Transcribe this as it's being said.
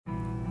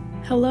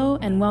Hello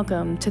and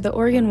welcome to the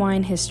Oregon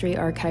Wine History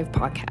Archive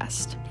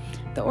podcast.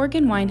 The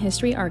Oregon Wine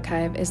History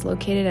Archive is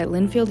located at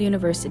Linfield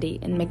University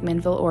in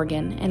McMinnville,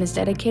 Oregon, and is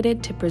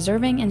dedicated to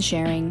preserving and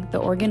sharing the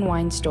Oregon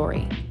wine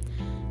story.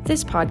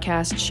 This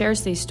podcast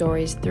shares these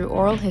stories through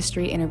oral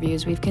history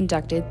interviews we've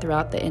conducted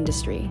throughout the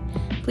industry.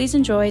 Please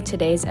enjoy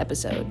today's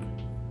episode.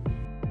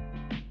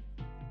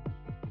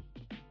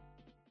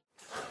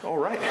 All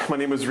right, my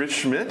name is Rich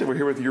Schmidt. We're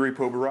here with Jure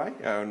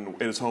Poberaj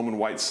at his home in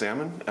White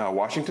Salmon,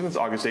 Washington. It's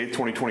August 8th,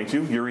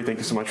 2022. Jure, thank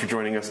you so much for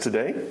joining us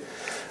today.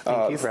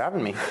 Thank you for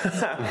having me.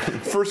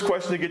 First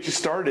question to get you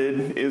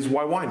started is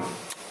why wine?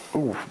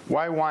 Ooh,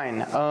 why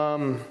wine?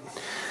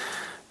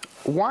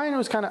 Wine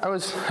was I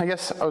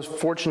was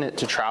fortunate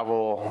to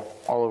travel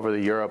all over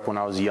Europe when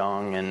I was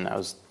young, and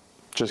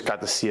just got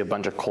to see a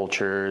bunch of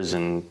cultures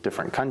and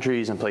different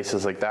countries and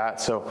places like that.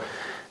 So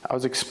I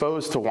was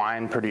exposed to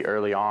wine pretty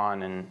early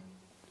on, and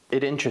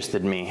it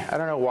interested me. I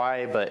don't know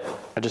why, but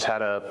I just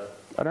had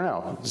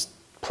just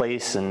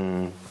place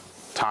and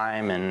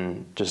time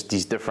and just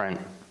these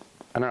different,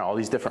 all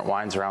these different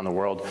wines around the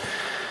world.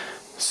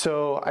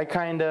 So I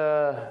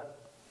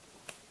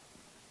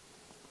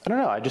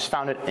just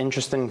found it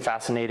interesting,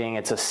 fascinating.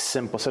 It's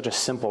such a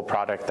simple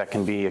product that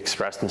can be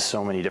expressed in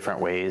so many different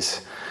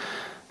ways.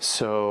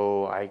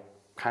 So I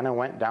kind of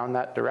went down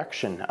that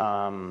direction.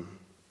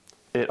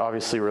 It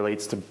obviously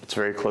it's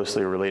very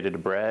closely related to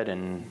bread,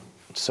 and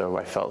so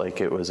I felt like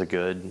it was a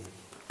good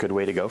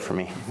way to go for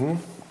me. Mm-hmm.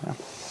 Yeah.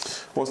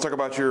 Well, let's talk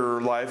about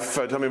your life.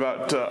 Tell me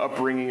about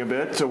upbringing a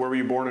bit. Where were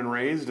you born and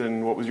raised,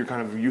 and what was your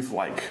kind of youth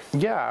like?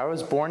 Yeah, I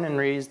was born and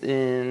raised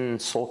in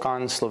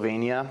Solkan,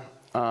 Slovenia,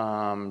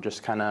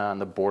 just kind of on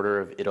the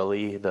border of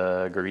Italy,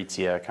 the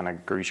Gorizia, kind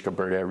of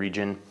Goriška-Brda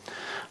region.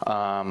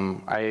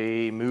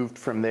 I moved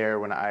from there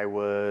when I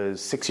was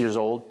 6 years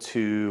old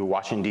to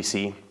Washington,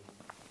 D.C.,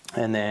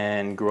 and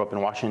then grew up in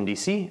Washington,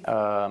 D.C.,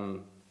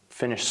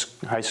 finished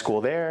high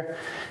school there,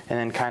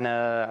 and then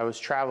I was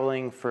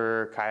traveling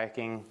for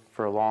kayaking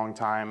for a long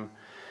time,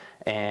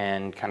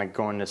 and kind of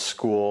going to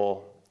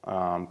school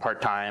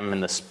part-time,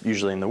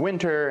 usually in the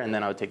winter, and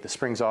then I would take the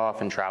springs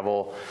off and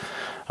travel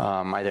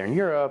either in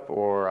Europe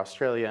or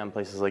Australia and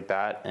places like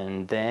that.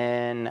 And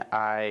then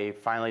I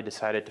finally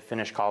decided to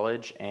finish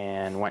college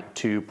and went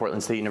to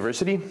Portland State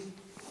University.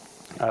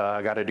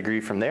 Got a degree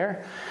from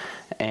there,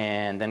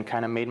 and then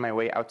kind of made my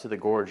way out to the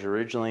Gorge.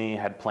 Originally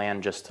had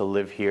planned just to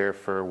live here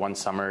for one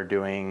summer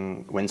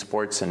doing wind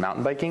sports and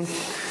mountain biking.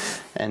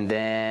 And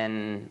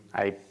then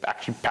I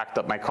actually packed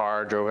up my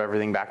car, drove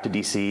everything back to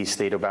DC,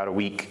 stayed about a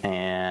week,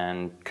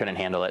 and couldn't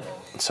handle it.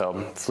 So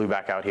flew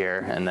back out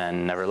here and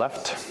then never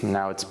left.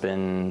 Now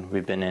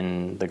we've been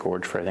in the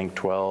Gorge for I think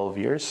 12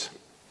 years.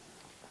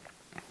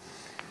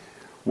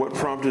 What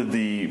prompted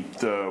the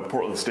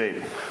Portland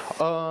State?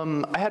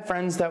 I had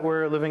friends that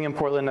were living in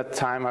Portland at the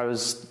time. I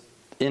was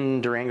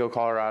in Durango,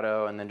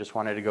 Colorado, and then just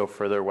wanted to go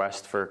further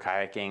west for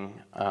kayaking.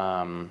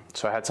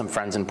 So I had some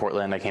friends in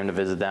Portland. I came to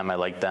visit them. I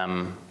liked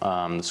them.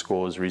 The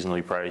school was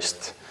reasonably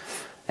priced,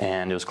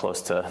 and it was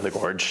close to the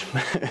Gorge.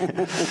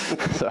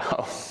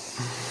 So,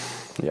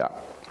 yeah.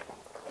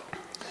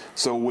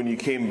 So when you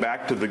came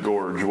back to the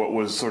Gorge, what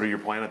was sort of your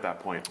plan at that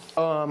point?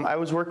 I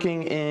was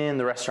working in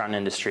the restaurant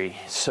industry.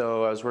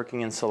 So I was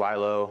working in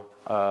Celilo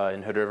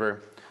in Hood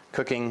River,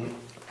 cooking.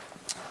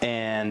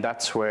 And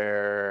that's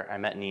where I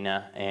met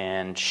Nina,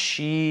 and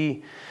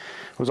she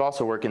was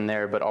also working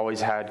there, but always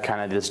had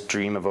kind of this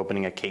dream of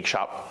opening a cake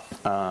shop.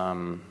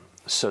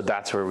 So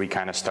that's where we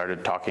kind of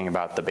started talking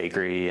about the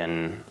bakery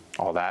and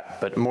all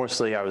that. But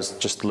mostly I was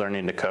just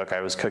learning to cook.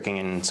 I was cooking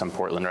in some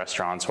Portland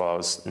restaurants while I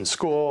was in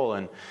school,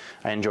 and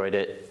I enjoyed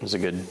it. It was a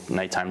good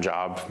nighttime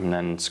job, and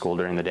then school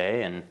during the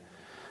day. And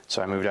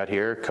so I moved out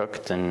here,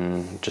 cooked,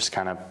 and just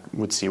kind of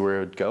would see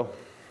where it would go.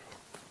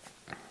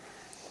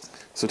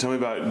 So tell me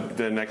about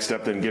the next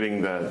step in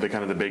getting the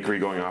kind of the bakery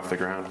going off the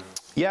ground.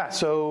 Yeah,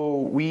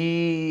 so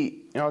I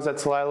was at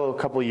Celilo a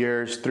couple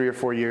years, 3 or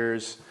 4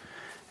 years,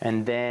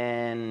 and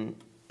then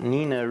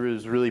Nina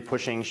was really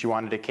pushing. She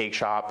wanted a cake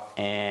shop,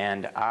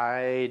 and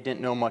I didn't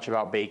know much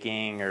about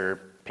baking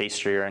or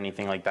pastry or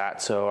anything like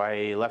that. So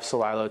I left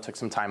Celilo, took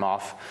some time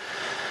off,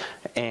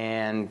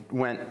 and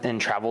went and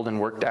traveled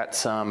and worked at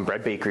some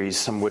bread bakeries,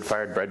 some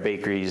wood-fired bread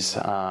bakeries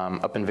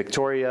up in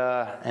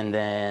Victoria, and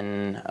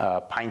then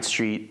Pine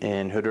Street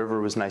in Hood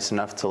River was nice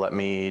enough to let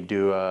me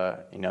do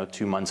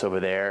 2 months over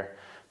there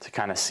to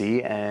kind of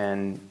see.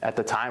 And at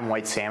the time,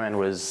 White Salmon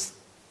was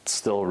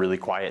still a really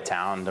quiet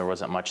town. There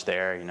wasn't much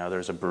there.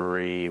 There's a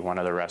brewery, one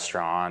other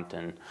restaurant,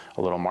 and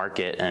a little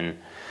market. And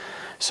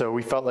so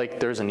we felt like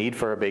there's a need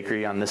for a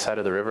bakery on this side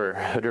of the river.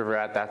 Hood River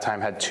at that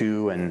time had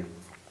 2, and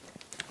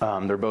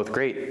they're both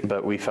great,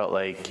 but we felt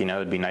like,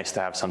 it'd be nice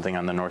to have something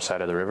on the north side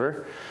of the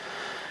river.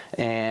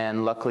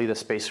 And luckily the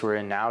space we're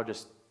in now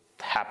just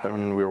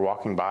happened. We were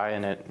walking by,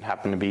 and it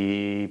happened to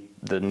be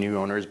the new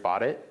owners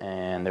bought it,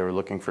 and they were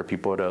looking for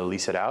people to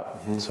lease it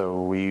out. Mm-hmm.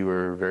 So we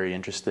were very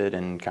interested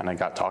and kind of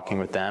got talking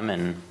with them,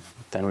 and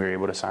then we were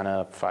able to sign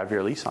a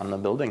 5-year lease on the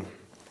building.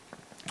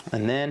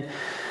 And then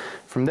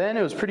From then,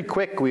 it was pretty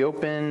quick. We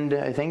opened,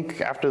 I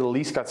think after the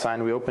lease got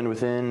signed, we opened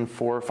within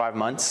 4 or 5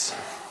 months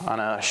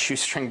on a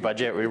shoestring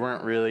budget. We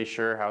weren't really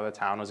sure how the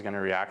town was going to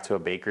react to a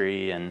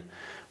bakery and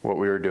what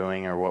we were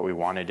doing or what we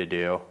wanted to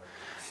do.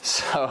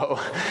 So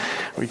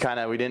we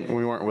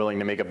weren't willing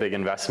to make a big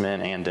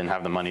investment and didn't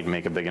have the money to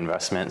make a big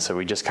investment. So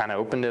we just kind of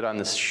opened it on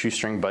this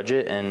shoestring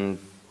budget, and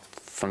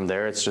from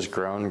there it's just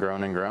grown.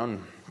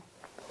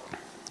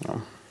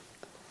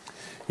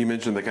 You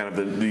mentioned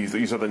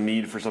you saw the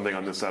need for something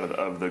on this side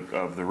of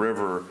the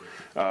river.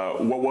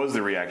 What was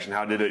the reaction?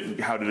 How did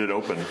it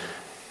open?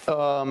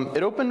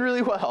 It opened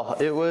really well.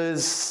 It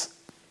was,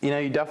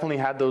 you definitely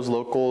had those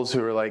locals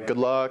who were like, good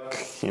luck,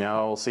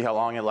 we'll see how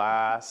long it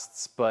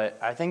lasts. But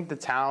I think the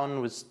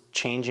town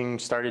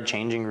started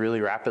changing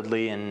really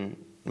rapidly, and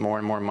more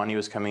money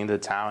was coming into the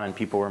town, and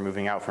people were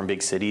moving out from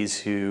big cities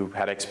who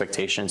had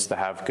expectations to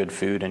have good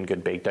food and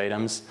good baked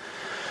items.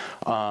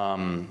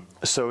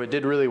 So it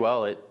did really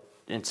well.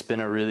 It's been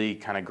a really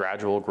kind of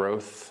gradual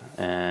growth,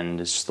 and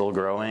it's still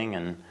growing,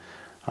 and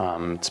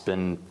it's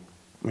been,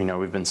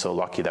 we've been so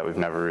lucky that we've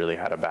never really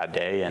had a bad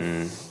day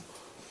and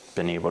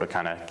been able to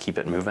kind of keep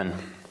it moving.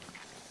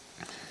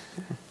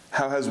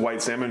 How has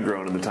white salmon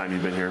grown in the time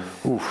you've been here?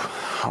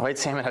 White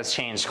salmon has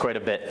changed quite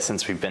a bit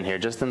since we've been here.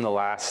 Just in the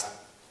last,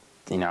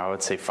 I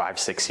would say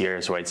 5-6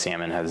 years, white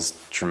salmon has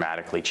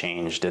dramatically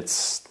changed.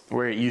 It's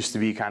where it used to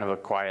be kind of a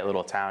quiet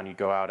little town. You'd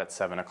go out at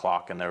 7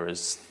 o'clock and there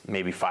was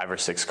maybe 5 or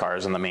 6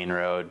 cars on the main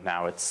road.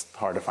 Now it's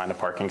hard to find a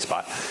parking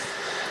spot.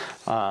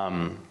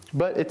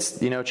 But it's,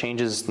 change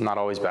is not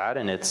always bad,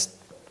 and it's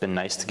been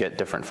nice to get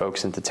different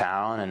folks into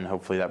town, and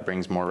hopefully that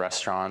brings more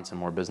restaurants and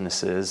more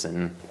businesses,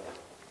 and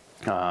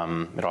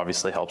it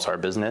obviously helps our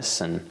business,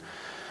 and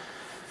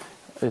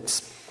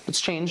it's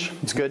change.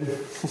 It's good.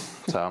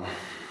 So,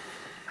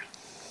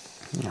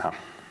 yeah.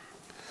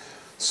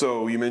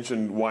 So you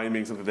mentioned wine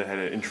being something that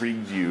had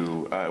intrigued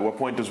you. At what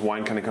point does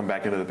wine kind of come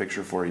back into the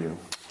picture for you?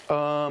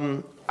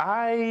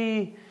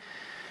 I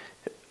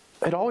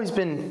had always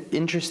been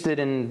interested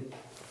in,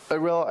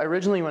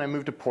 originally when I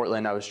moved to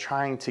Portland, I was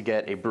trying to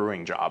get a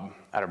brewing job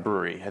at a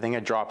brewery. I think I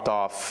dropped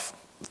off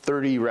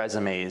 30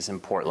 resumes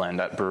in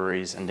Portland at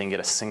breweries and didn't get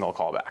a single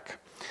call back.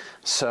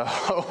 So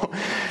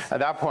at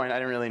that point, I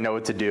didn't really know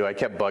what to do. I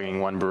kept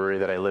bugging one brewery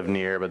that I lived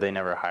near, but they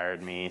never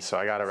hired me. So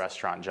I got a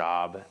restaurant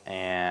job,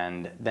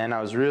 and then I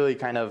was really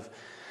kind of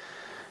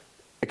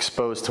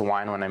exposed to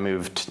wine when I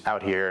moved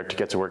out here to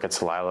get to work at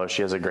Celilo.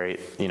 She has a great,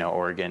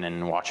 Oregon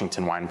and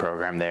Washington wine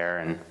program there,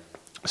 and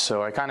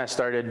so I kind of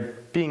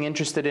started being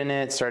interested in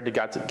it, started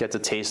to get to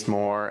taste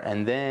more,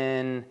 and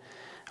then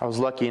I was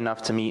lucky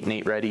enough to meet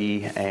Nate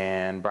Reddy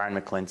and Brian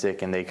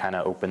McClintock, and they kind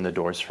of opened the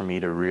doors for me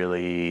to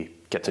really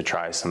get to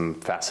try some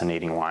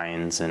fascinating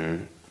wines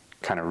and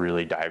kind of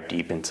really dive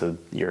deep into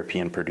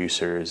European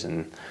producers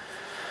and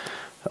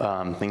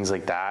things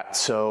like that.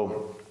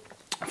 So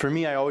for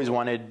me, I always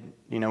wanted,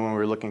 when we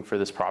were looking for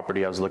this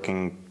property,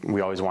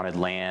 we always wanted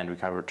land. We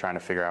kind of were trying to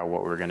figure out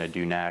what we were going to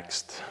do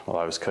next while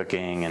I was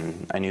cooking,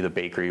 and I knew the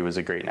bakery was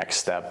a great next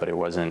step, but it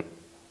wasn't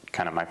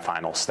kind of my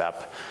final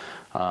step.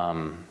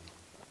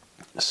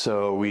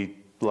 So we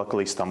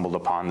luckily stumbled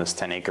upon this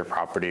 10-acre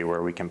property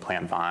where we can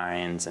plant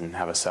vines and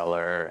have a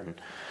cellar and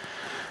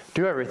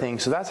do everything.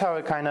 So that's how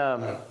it kind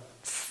of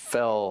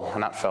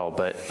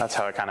that's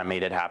how it kind of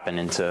made it happen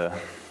into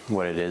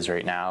what it is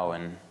right now,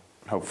 and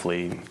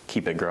hopefully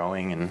keep it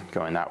growing and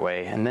going that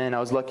way. And then I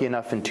was lucky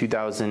enough in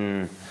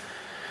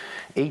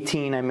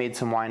 2018, I made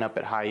some wine up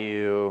at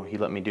Hayu. He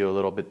let me do a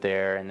little bit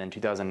there. And then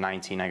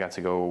 2019, I got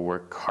to go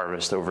work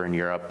harvest over in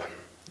Europe.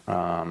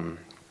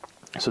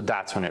 So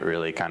that's when it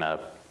really kind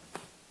of,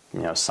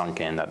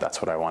 sunk in that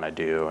that's what I want to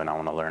do and I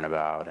want to learn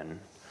about, and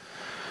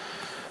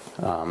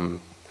I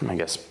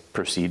guess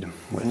proceed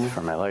with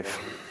for my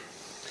life.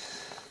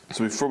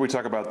 So before we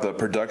talk about the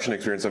production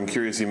experience, I'm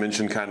curious, you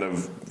mentioned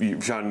you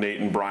found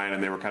Nate and Brian,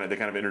 and they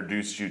kind of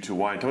introduced you to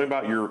wine. Tell me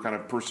about your kind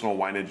of personal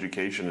wine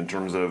education in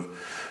terms of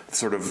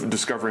sort of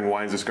discovering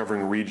wines,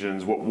 discovering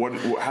regions.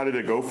 How did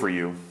it go for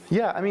you?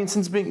 Yeah, I mean,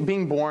 since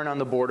being born on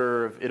the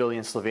border of Italy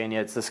and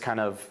Slovenia, it's this kind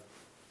of,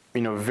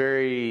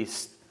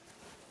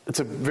 it's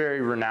a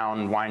very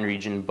renowned wine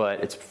region,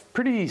 but it's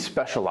pretty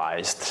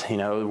specialized.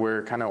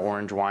 Where kind of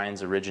orange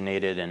wines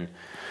originated, and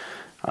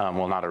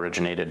not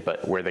originated,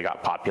 but where they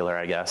got popular,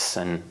 I guess.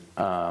 And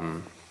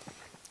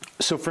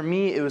so for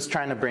me, it was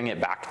trying to bring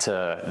it back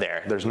to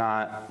there. There's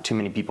not too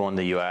many people in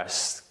the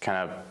U.S.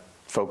 kind of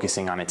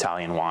focusing on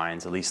Italian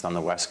wines, at least on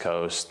the West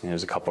Coast.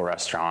 There's a couple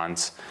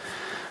restaurants.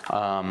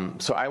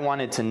 So I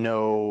wanted to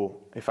know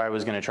if I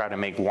was going to try to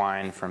make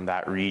wine from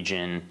that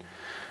region,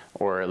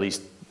 or at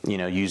least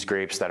use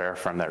grapes that are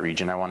from that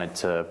region. I wanted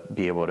to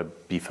be able to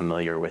be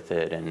familiar with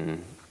it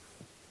and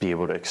be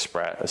able to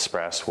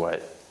express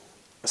what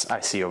I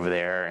see over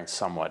there and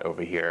somewhat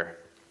over here.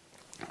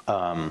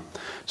 So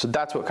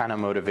that's what kind of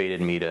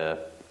motivated me to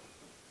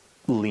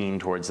lean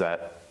towards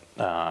that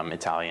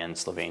Italian,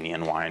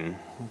 Slovenian wine.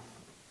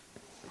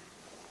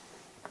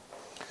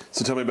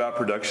 So tell me about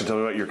production. Tell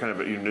me about your kind of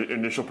your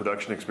initial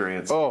production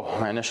experience. Oh,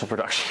 my initial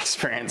production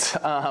experience.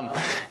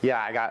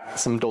 Yeah, I got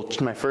some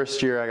my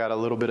first year I got a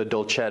little bit of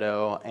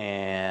Dolcetto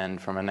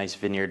and from a nice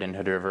vineyard in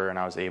Hood River, and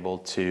I was able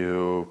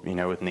to,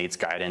 with Nate's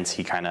guidance,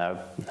 he kind of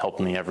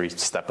helped me every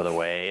step of the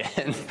way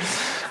and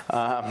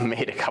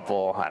made a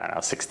couple,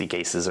 60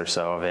 cases or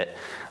so of it.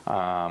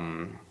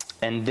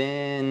 And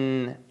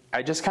then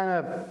I just kind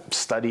of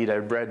studied. I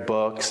read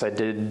books. I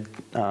did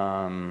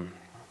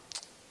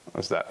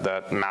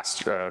that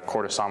master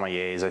Cours de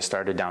Sommeliers. I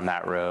started down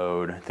that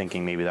road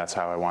thinking maybe that's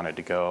how I wanted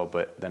to go,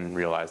 but then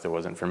realized it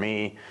wasn't for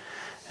me.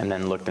 And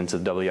then looked into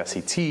the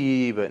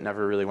WSET, but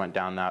never really went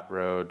down that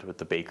road with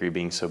the bakery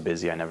being so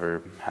busy. I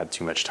never had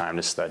too much time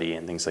to study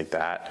and things like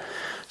that.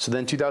 So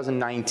then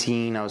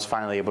 2019, I was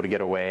finally able to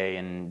get away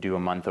and do a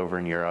month over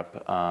in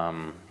Europe.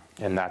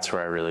 And that's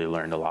where I really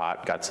learned a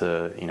lot. Got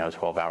to,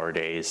 12-hour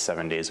days,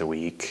 7 days a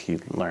week. You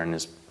learn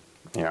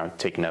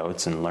take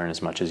notes and learn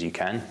as much as you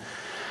can.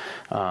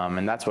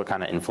 And that's what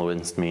kind of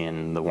influenced me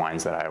in the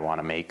wines that I want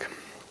to make.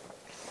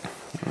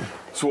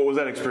 So what was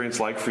that experience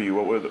like for you?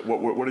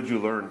 What did you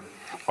learn?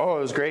 Oh,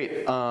 it was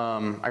great.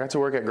 I got to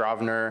work at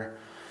Grosvenor,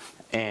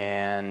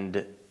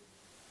 and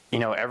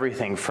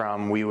everything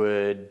from we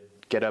would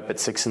get up at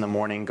 6 in the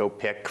morning, go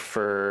pick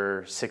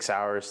for 6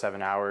 hours,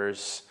 7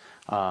 hours,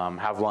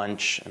 have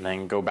lunch, and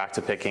then go back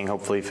to picking,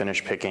 hopefully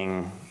finish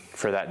picking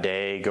for that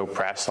day, go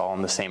press all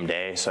in the same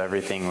day. So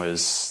everything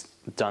was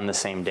done the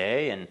same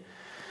day, and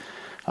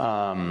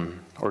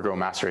or go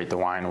macerate the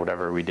wine,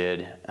 whatever we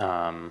did.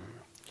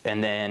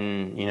 And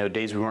then,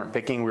 days we weren't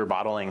picking, we were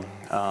bottling.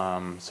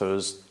 So it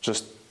was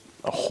just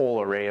a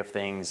whole array of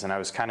things. And I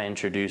was kind of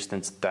introduced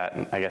into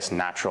that, I guess,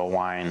 natural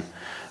wine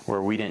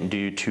where we didn't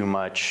do too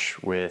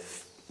much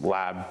with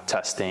lab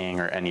testing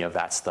or any of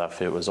that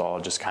stuff. It was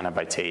all just kind of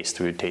by taste.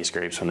 We would taste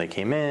grapes when they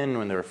came in,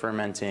 when they were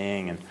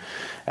fermenting, and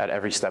at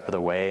every step of the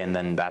way. And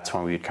then that's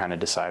when we would kind of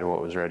decide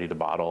what was ready to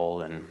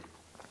bottle and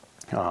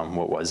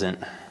what wasn't.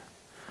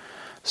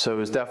 So it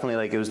was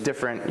definitely it was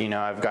different.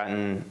 I've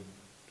gotten,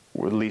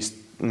 or at least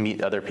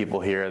meet other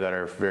people here that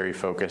are very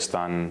focused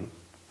on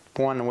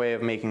one way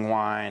of making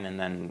wine, and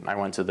then I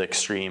went to the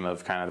extreme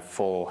of kind of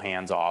full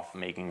hands-off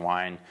making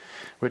wine,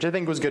 which I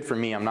think was good for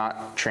me. I'm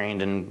not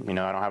trained in,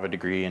 I don't have a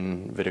degree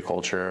in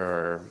viticulture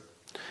or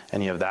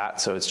any of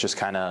that, so it's just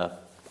kind of,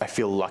 I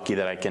feel lucky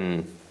that I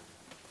can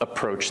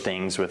approach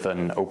things with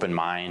an open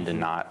mind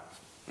and not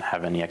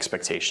have any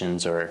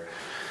expectations or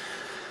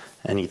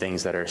any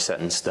things that are set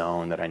in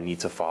stone that I need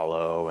to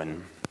follow,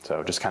 and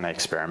so just kind of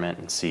experiment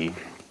and see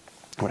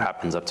what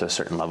happens up to a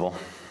certain level.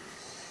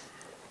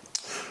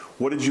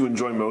 What did you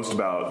enjoy most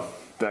about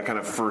that kind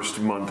of first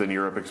month in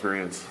Europe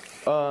experience?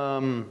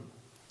 Harvest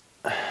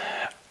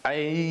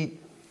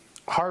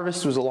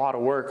was a lot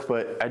of work,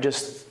 but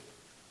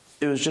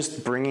it was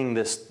just bringing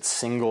this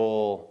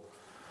single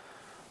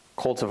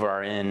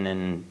cultivar in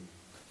and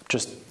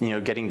just,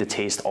 getting to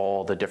taste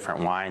all the different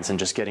wines and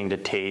just getting to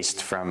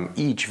taste from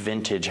each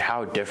vintage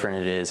how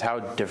different it is, how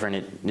different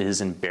it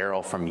is in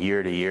barrel from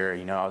year to year.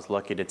 I was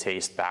lucky to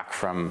taste back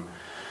from,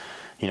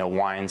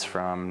 wines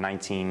from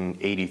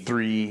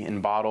 1983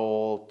 in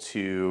bottle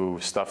to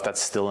stuff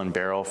that's still in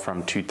barrel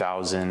from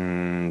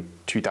 2000,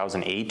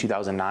 2008,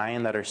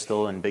 2009 that are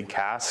still in big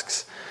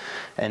casks.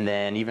 And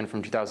then even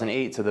from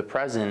 2008 to the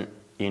present,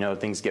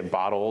 things get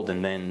bottled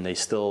and then they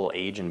still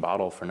age in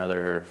bottle for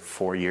another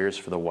 4 years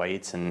for the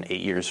whites and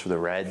 8 years for the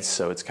reds.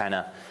 So it's kind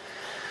of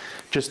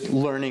just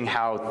learning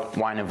how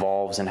wine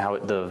evolves and how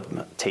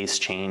the tastes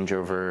change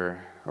over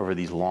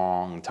these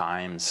long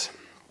times.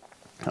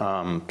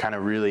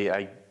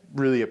 I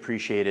really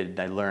appreciated,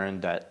 I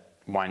learned that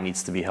wine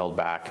needs to be held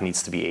back,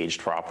 needs to be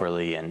aged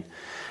properly, and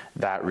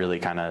that really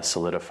kind of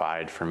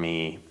solidified for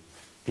me,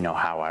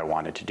 how I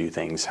wanted to do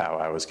things, how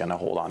I was going to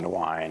hold on to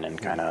wine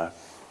and kind of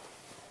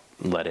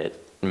let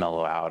it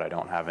mellow out. I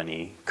don't have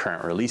any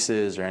current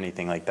releases or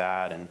anything like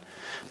that, and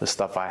the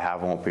stuff I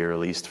have won't be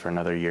released for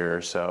another year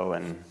or so,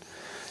 and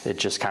it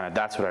just kind of,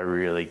 that's what I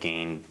really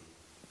gained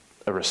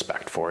a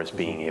respect for, is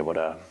being able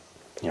to,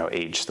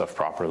 age stuff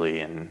properly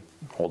and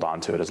hold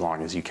on to it as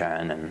long as you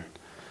can, and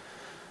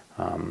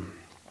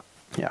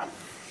yeah.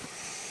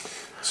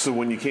 So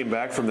when you came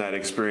back from that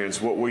experience,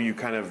 what were you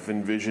kind of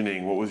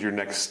envisioning? What was your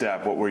next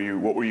step? What were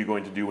you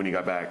going to do when you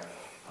got back?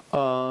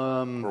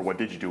 Or what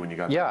did you do when you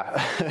got back?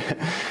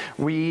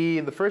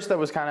 The first step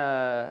was kind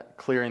of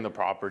clearing the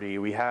property.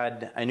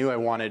 I knew I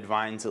wanted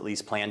vines at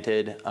least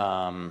planted.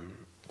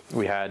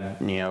 We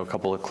had, a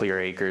couple of clear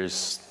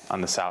acres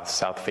on the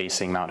south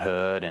facing Mount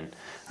Hood, and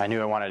I knew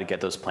I wanted to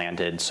get those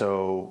planted.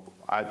 So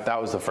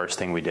that was the first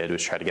thing we did,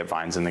 was try to get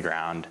vines in the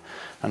ground.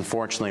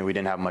 Unfortunately, we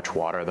didn't have much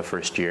water the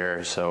first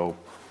year, so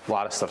a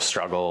lot of stuff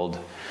struggled.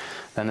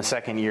 Then the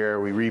second year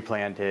we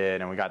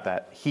replanted and we got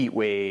that heat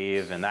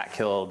wave, and that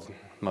killed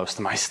most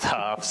of my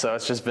stuff. So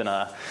it's just been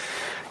a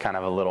kind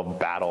of a little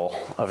battle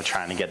of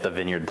trying to get the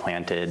vineyard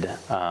planted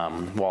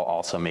while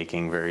also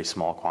making very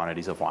small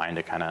quantities of wine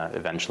to kind of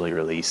eventually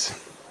release.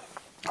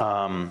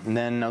 And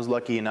then I was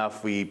lucky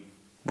enough, we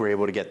were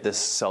able to get this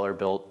cellar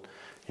built,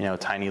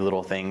 tiny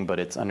little thing, but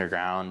it's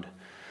underground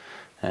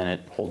and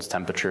it holds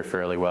temperature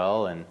fairly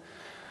well. And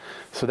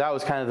so that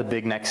was kind of the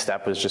big next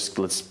step, was just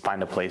let's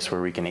find a place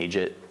where we can age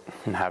it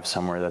and have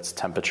somewhere that's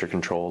temperature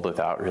controlled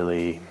without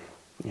really,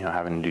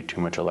 having to do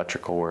too much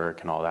electrical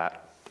work and all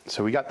that.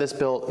 So we got this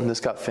built, and this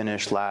got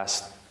finished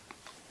last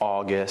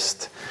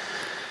August.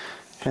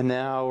 And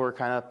now we're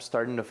kind of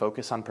starting to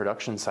focus on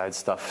production side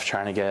stuff,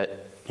 trying to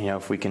get,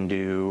 if we can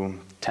do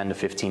 10 to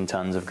 15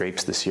 tons of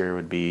grapes this year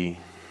would be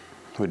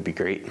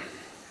great.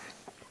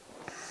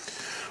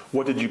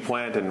 What did you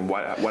plant, and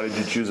why did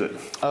you choose it?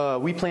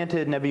 We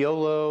planted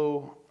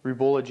Nebbiolo,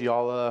 Ribolla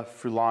Gialla,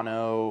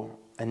 Frulano,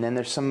 and then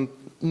there's some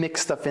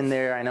mixed stuff in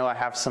there. I know I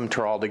have some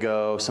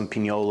Teraldigo, some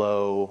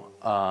Pignolo,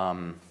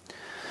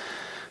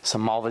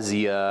 some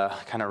Malvasia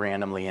kind of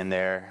randomly in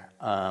there.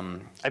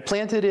 I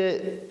planted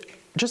it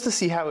just to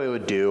see how it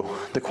would do.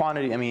 The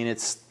quantity,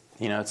 it's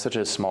such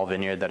a small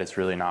vineyard that it's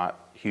really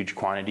not huge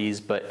quantities,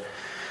 but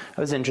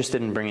I was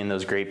interested in bringing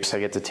those grapes. I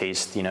get to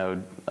taste, like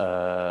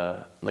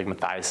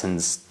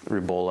Mathiassen's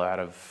Ribolla out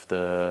of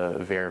the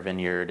Vare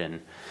vineyard,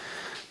 and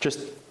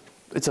just,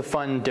 it's a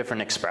fun,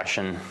 different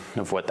expression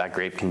of what that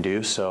grape can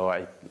do. So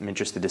I'm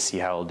interested to see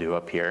how it'll do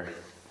up here.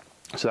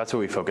 So that's what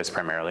we focus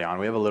primarily on.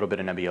 We have a little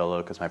bit of Nebbiolo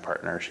because my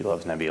partner, she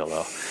loves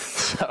Nebbiolo.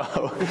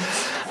 So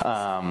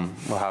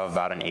we'll have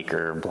about an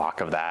acre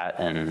block of that.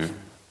 And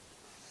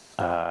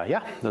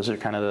those are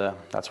kind of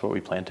that's what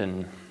we plant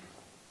in.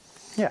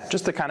 Yeah,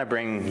 just to kind of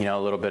bring, a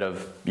little bit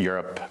of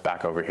Europe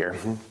back over here.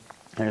 Mm-hmm.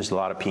 There's a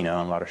lot of Pinot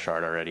and a lot of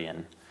Chard already,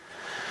 and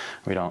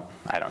I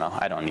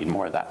don't need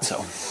more of that, so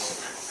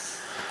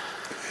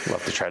we'll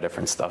have to try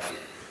different stuff.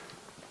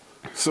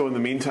 So in the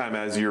meantime,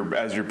 as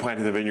you're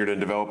planting the vineyard and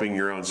developing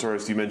your own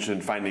source, you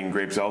mentioned finding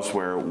grapes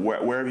elsewhere.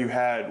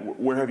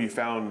 Where have you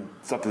found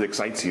stuff that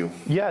excites you?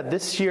 Yeah,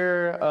 this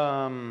year,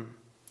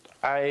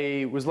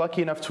 I was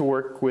lucky enough to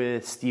work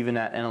with Steven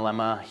at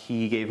Enelema.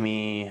 He gave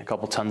me a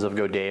couple tons of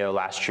Godeo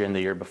last year and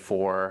the year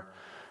before.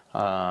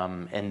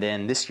 And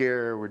then this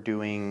year we're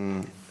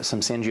doing some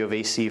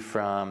Sangiovese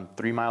from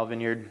 3 Mile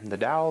Vineyard, the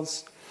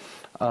Dalles.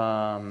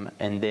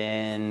 And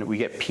then we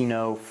get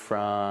Pinot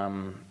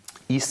from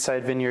East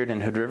Side Vineyard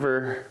in Hood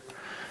River.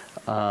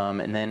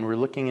 And then we're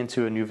looking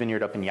into a new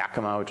vineyard up in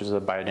Yakima, which is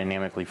a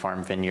biodynamically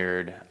farmed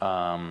vineyard,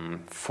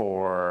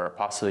 for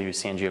possibly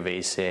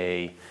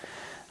Sangiovese,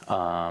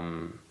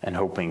 and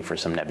hoping for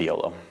some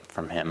Nebbiolo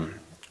from him.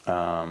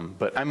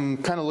 But I'm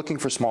kind of looking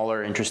for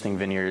smaller, interesting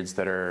vineyards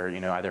that are,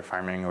 either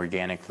farming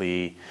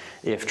organically.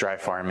 If dry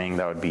farming,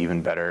 that would be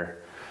even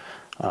better.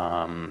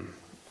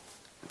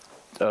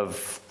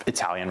 Of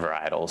Italian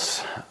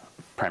varietals,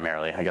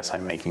 primarily. I guess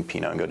I'm making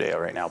Pinot and Godeo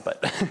right now,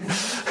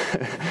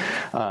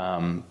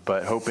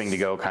 but hoping to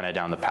go kind of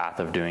down the path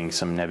of doing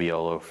some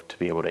Nebbiolo to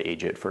be able to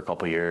age it for a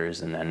couple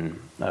years, and then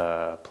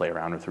play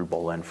around with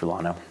Ribolla and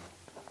Frulano.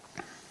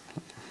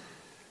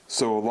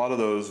 So a lot of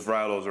those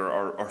varietals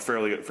are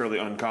fairly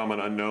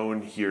uncommon,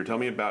 unknown here. Tell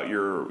me about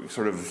your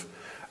sort of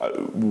how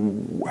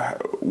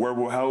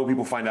will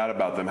people find out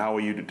about them? How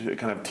will you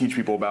kind of teach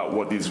people about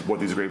what these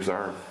grapes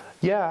are?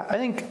 Yeah, I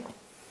think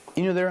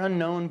they're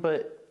unknown,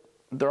 but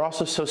they're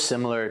also so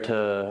similar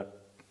to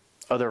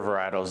other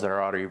varietals that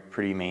are already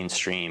pretty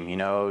mainstream.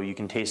 You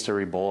can taste a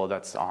Ribolla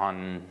that's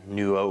on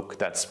New Oak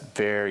that's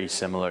very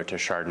similar to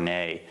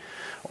Chardonnay,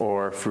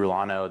 or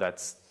Frulano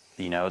that's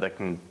that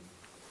can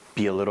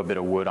be a little bit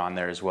of wood on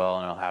there as well,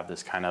 and it'll have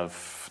this kind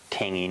of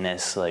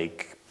tanginess,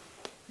 like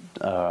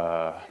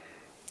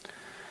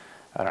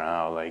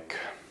like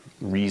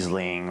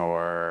Riesling,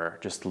 or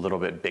just a little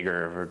bit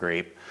bigger of a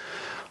grape.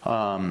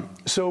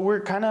 So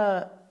we're kind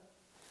of,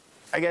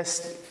 I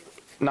guess,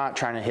 not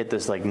trying to hit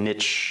this like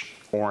niche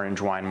orange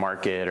wine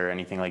market or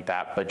anything like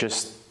that, but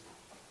just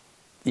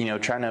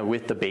trying to,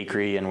 with the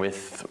bakery and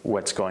with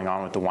what's going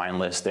on with the wine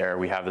list there,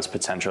 we have this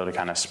potential to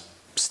kind of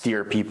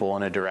steer people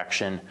in a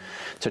direction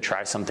to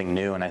try something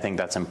new, and I think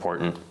that's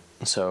important.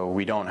 So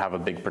we don't have a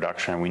big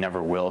production, and we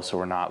never will, so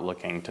we're not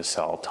looking to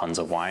sell tons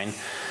of wine.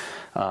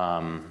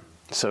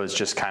 So it's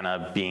just kind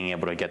of being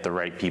able to get the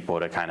right people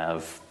to kind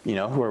of,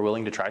 who are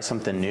willing to try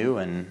something new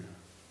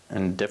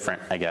and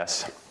different, I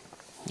guess,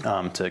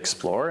 to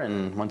explore.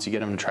 And once you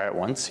get them to try it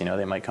once,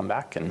 they might come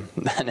back, and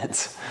then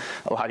it's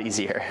a lot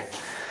easier.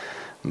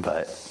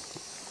 But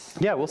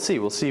yeah, we'll see.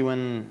 We'll see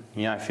when,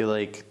 I feel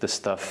like the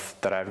stuff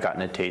that I've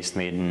gotten to taste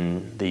made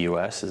in the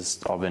US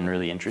has all been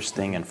really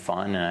interesting and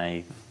fun,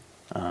 and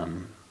I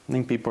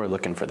think people are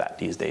looking for that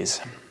these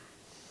days.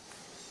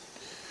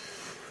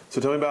 So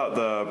tell me about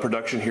the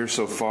production here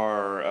so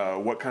far.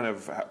 What kind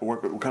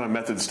of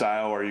method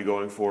style are you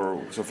going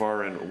for so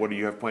far, and what do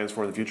you have plans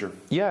for in the future?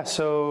 Yeah,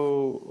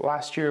 so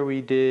last year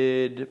we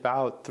did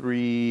about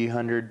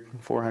 300,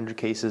 400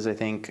 cases, I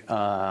think.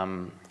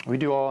 We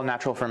do all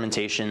natural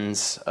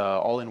fermentations,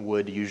 all in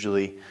wood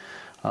usually.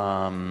 We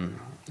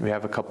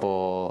have a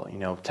couple,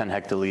 10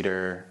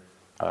 hectoliter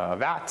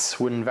vats,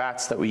 wooden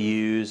vats that we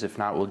use. If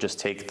not, we'll just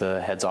take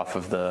the heads off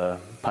of the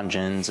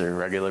pungeons or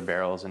regular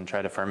barrels and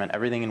try to ferment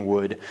everything in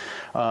wood.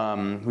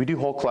 We do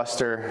whole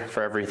cluster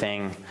for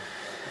everything.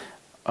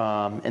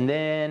 And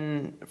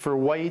then for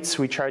whites,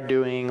 we tried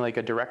doing like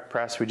a direct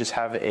press. We just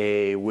have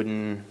a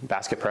wooden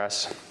basket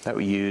press that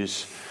we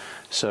use.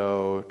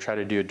 So try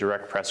to do a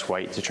direct press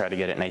white to try to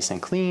get it nice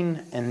and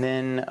clean. And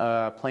then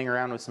playing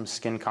around with some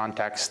skin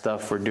contact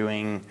stuff. We're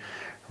doing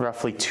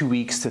roughly 2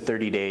 weeks to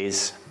 30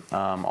 days,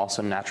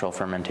 also natural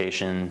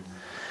fermentation.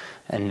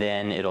 And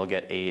then it'll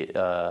get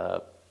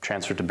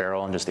transferred to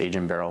barrel and just age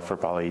in barrel for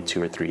probably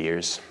 2 or 3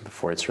 years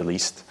before it's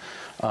released.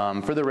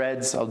 For the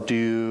reds, I'll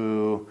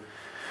do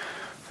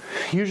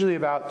usually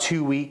about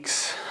 2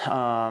 weeks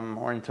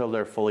or until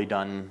they're fully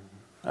done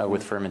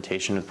with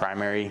fermentation with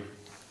primary.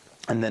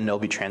 And then they'll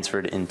be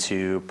transferred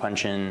into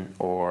puncheon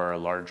or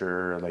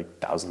larger, like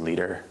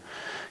 1,000-liter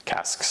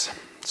casks.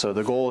 So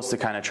the goal is to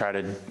kind of try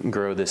to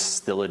grow this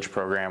stillage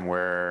program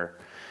where,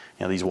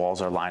 you know, these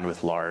walls are lined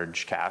with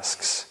large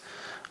casks,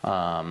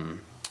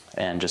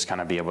 and just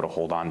kind of be able to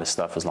hold on to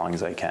stuff as long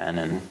as I can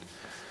and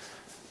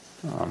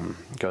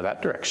go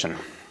that direction.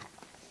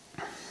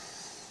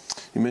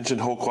 You mentioned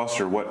whole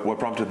cluster. What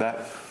prompted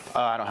that?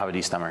 I don't have a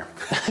destemmer.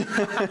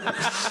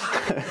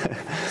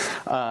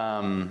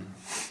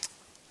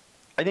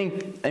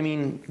 I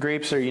mean,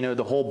 grapes are, you know,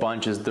 the whole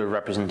bunch is the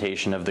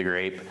representation of the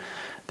grape.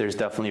 There's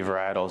definitely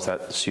varietals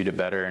that suit it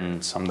better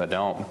and some that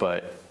don't,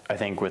 but I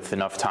think with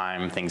enough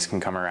time, things can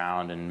come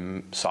around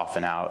and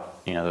soften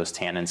out. You know, those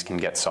tannins can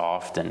get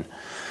soft. And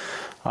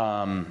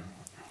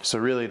so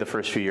really the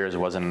first few years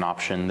wasn't an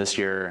option. This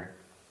year,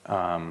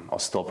 I'll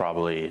still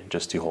probably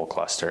just do whole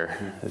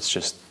cluster. It's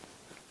just,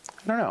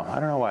 I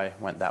don't know why I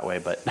went that way,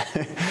 but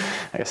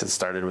I guess it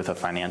started with a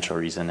financial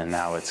reason, and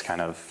now it's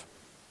kind of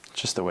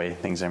just the way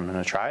things I'm going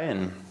to try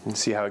and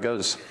see how it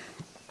goes.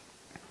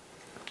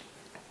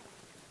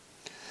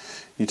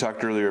 You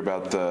talked earlier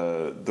about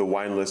the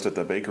wine list at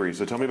the bakery,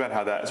 so tell me about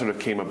how that sort of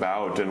came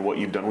about and what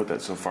you've done with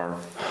it so far.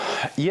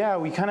 Yeah,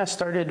 we kind of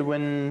started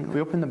when we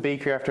opened the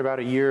bakery. After about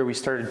a year, we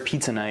started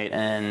pizza night,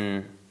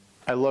 and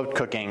I loved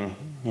cooking,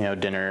 you know,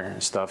 dinner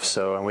and stuff.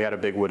 So, and we had a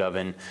big wood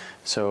oven,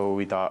 so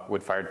we thought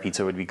wood-fired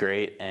pizza would be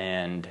great.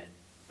 And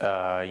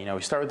you know,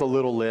 we started with a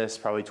little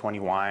list, probably 20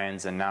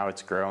 wines, and now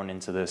it's grown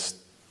into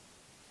this,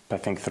 I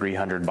think,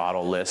 300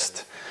 bottle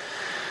list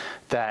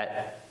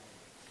that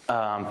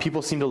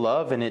people seem to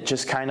love, and it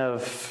just kind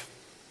of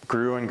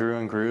grew and grew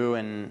and grew.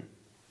 And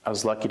I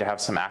was lucky to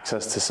have some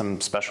access to some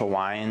special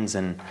wines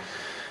and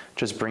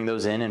just bring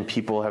those in, and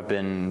people have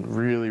been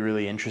really,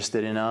 really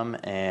interested in them.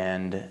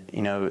 And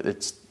you know,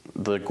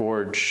 the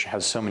Gorge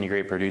has so many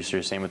great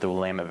producers, same with the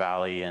Willamette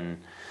Valley and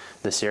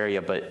this area,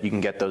 but you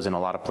can get those in a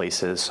lot of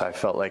places. So I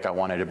felt like I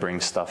wanted to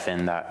bring stuff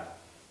in that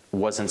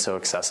wasn't so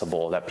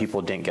accessible, that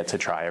people didn't get to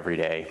try every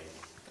day.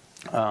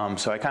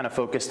 So I kind of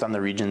focused on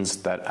the regions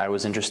that I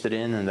was interested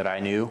in and that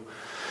I knew.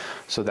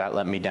 So that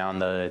led me down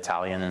the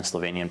Italian and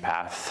Slovenian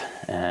path.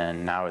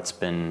 And now it's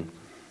been,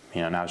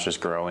 you know, now it's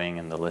just growing,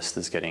 and the list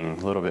is getting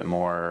a little bit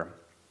more,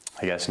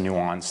 I guess,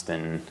 nuanced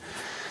and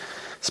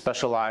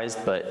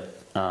specialized. But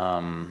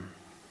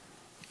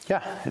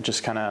yeah, it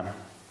just kind of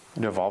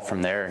evolved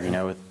from there. You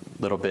know, with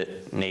a little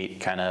bit, Nate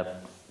kind of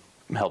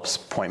helps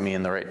point me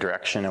in the right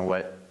direction and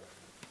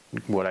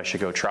what I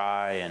should go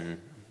try, and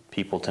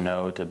people to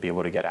know to be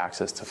able to get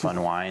access to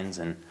fun wines.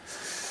 And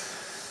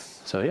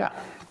so, yeah.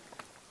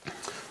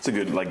 It's a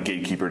good, like,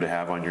 gatekeeper to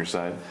have on your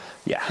side.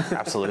 Yeah,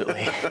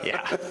 absolutely.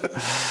 Yeah.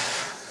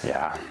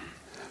 Yeah.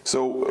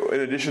 So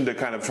in addition to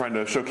kind of trying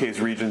to showcase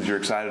regions you're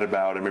excited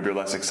about and maybe are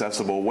less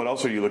accessible, what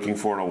else are you looking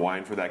for in a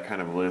wine for that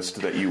kind of list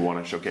that you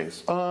want to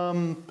showcase?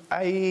 I'm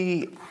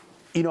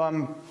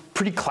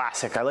pretty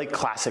classic. I like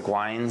classic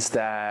wines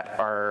that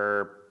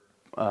are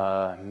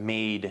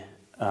made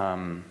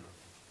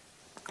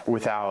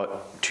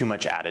without too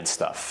much added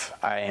stuff.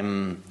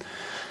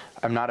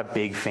 I'm not a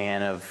big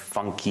fan of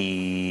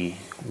funky,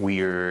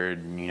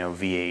 weird, you know,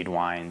 V8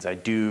 wines. I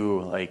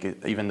do, like,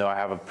 even though I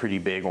have a pretty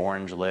big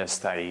orange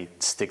list, I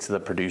stick to the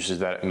producers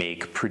that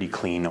make pretty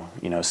clean,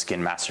 you know,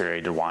 skin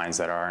macerated wines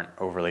that aren't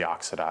overly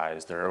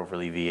oxidized or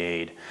overly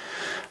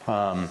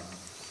V8.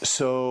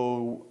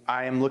 So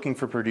I am looking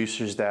for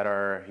producers that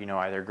are, you know,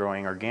 either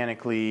growing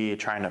organically,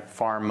 trying to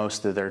farm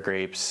most of their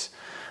grapes.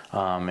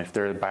 If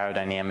they're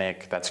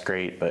biodynamic, that's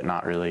great, but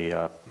not really,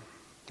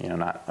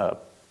 not a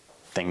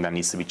thing that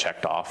needs to be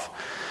checked off.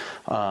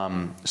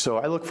 So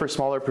I look for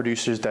smaller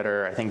producers that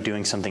are, I think,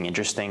 doing something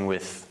interesting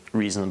with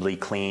reasonably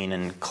clean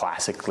and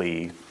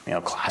classically, you know,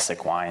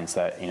 classic wines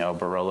that, you know,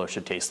 Barolo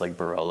should taste like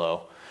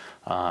Barolo.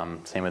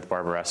 Same with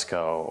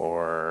Barbaresco,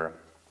 or,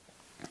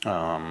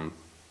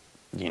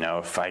 you know,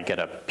 if I get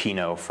a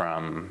Pinot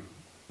from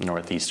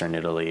northeastern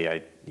Italy,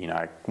 I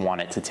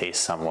want it to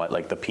taste somewhat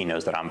like the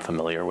Pinots that I'm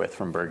familiar with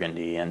from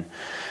Burgundy. And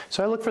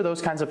so I look for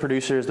those kinds of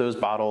producers, those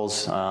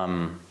bottles,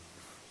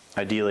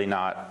 ideally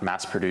not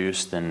mass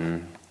produced,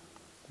 and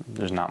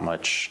there's not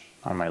much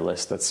on my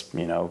list that's,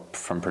 you know,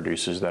 from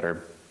producers that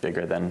are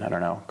bigger than, I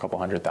don't know, a couple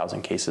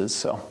 100,000 cases.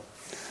 So,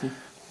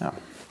 yeah.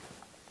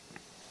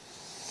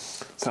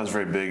 Sounds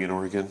very big in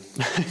Oregon.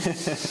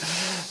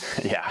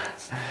 Yeah,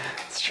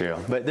 it's That's true.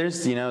 But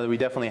there's, we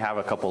definitely have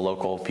a couple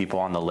local people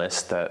on the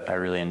list that I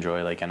really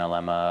enjoy, like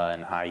Analema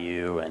and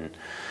Hayu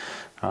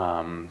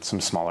and some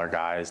smaller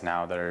guys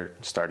now that are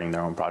starting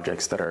their own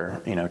projects that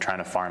are, trying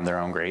to farm their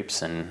own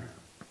grapes and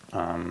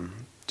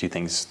do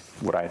things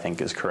what I think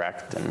is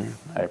correct. And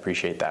I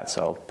appreciate that,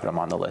 so I'll put them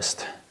on the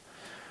list.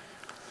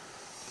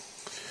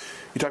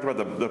 You talked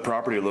about the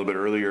property a little bit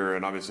earlier,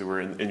 and obviously we're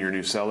in your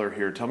new cellar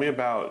here. Tell me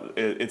about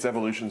its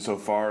evolution so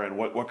far, and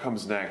what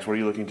comes next. What are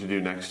you looking to do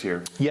next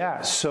year?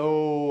 Yeah,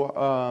 so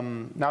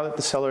now that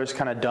the cellar is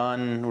kind of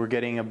done, we're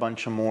getting a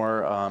bunch of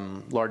more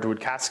large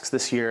wood casks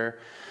this year.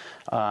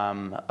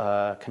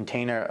 A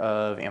container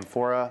of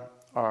amphora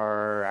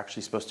are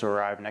actually supposed to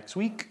arrive next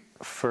week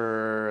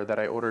that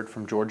I ordered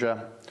from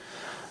Georgia.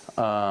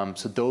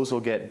 So those will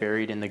get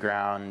buried in the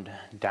ground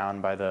down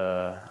by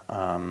the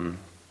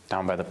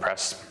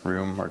press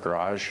room or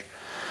garage.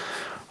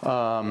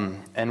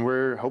 And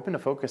we're hoping to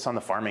focus on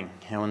the farming.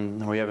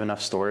 When we have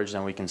enough storage,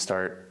 then we can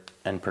start,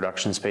 and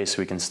production space,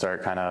 we can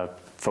start kind of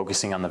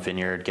focusing on the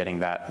vineyard, getting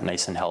that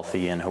nice and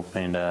healthy, and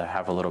hoping to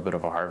have a little bit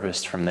of a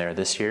harvest from there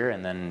this year,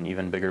 and then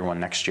even bigger one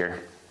next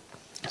year.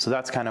 So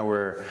that's kind of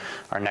where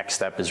our next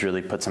step is,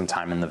 really put some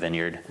time in the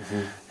vineyard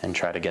and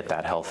try to get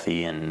that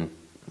healthy and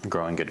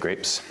growing good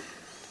grapes.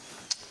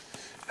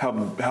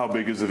 How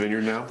big is the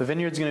vineyard now? The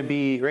vineyard's going to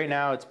be, right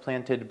now it's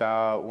planted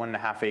about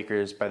 1.5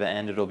 acres. By the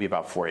end it'll be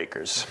about 4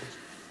 acres.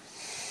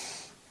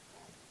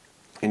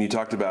 And you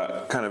talked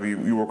about kind of,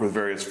 you work with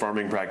various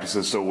farming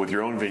practices. So with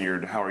your own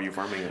vineyard, how are you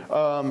farming it?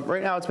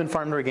 Right now it's been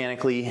farmed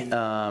organically,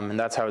 and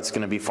that's how it's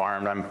going to be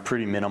farmed. I'm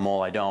pretty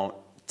minimal. I don't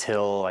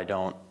till, I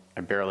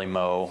barely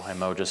mow. I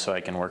mow just so I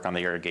can work on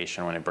the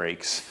irrigation when it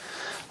breaks.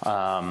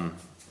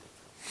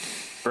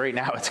 Right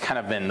now it's kind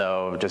of been,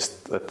 though,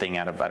 just a thing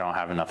I don't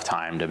have enough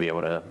time to be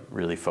able to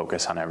really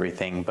focus on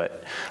everything.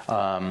 But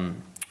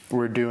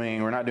we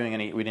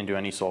didn't do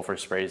any sulfur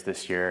sprays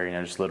this year,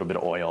 just a little bit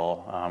of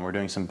oil. We're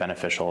doing some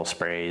beneficial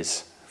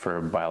sprays for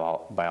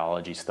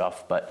biology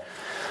stuff, but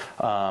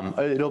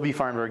it'll be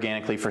farmed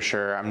organically for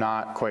sure. I'm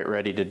not quite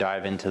ready to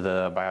dive into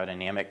the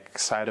biodynamic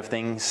side of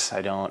things.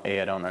 I don't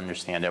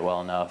understand it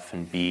well enough,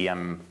 and B,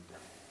 I'm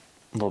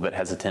a little bit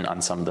hesitant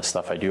on some of the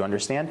stuff I do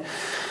understand.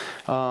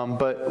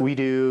 But we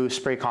do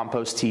spray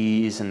compost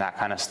teas and that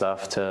kind of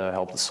stuff to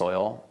help the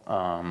soil.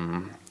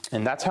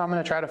 And that's how I'm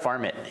going to try to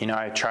farm it.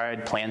 I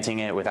tried planting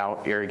it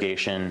without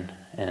irrigation,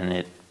 and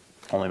it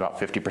only about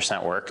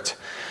 50% worked.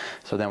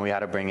 So then we had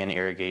to bring in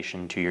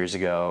irrigation 2 years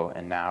ago,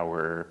 and now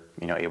we're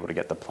able to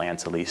get the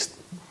plants, at least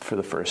for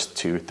the first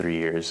 2-3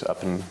 years,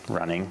 up and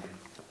running,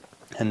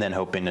 and then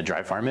hoping to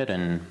dry farm it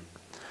and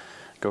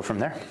go from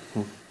there.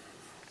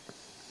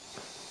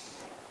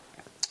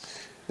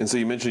 And so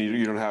you mentioned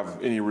you don't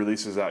have any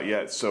releases out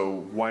yet,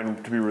 so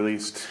wine to be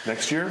released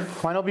next year?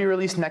 Wine will be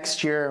released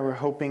next year. We're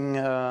hoping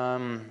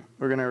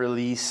we're going to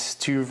release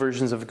 2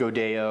 versions of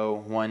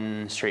Godeo,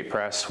 one straight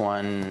press,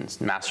 one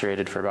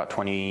macerated for about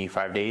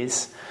 25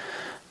 days.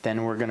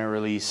 Then we're going to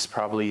release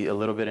probably a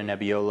little bit of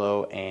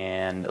Nebbiolo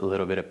and a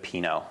little bit of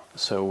Pinot.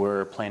 So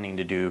we're planning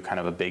to do kind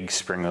of a big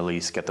spring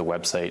release, get the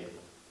website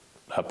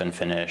up and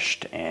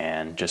finished,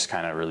 and just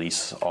kind of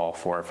release all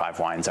 4 or 5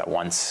 wines at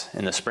once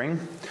in the spring.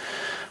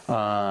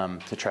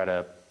 To try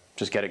to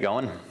just get it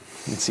going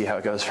and see how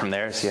it goes from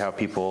there, see how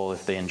people,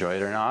 if they enjoy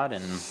it or not,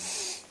 and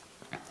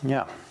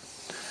yeah.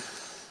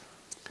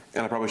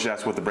 And I probably should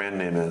ask what the brand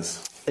name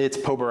is. It's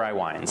Poberaj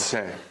Wines.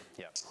 Okay.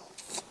 Yeah.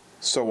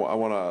 So I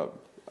want to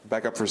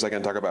back up for a second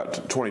and talk about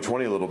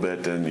 2020 a little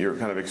bit, and your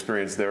kind of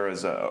experience there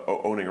as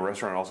owning a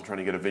restaurant and also trying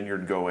to get a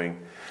vineyard going.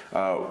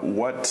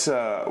 What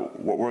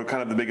were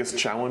kind of the biggest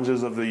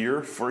challenges of the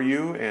year for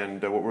you,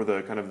 and what were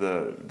the kind of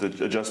the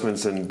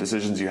adjustments and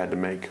decisions you had to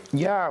make?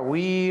 Yeah,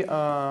 we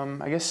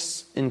I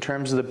guess in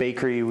terms of the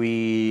bakery,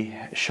 we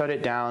shut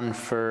it down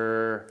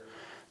for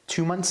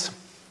 2 months,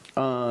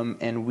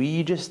 and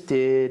we just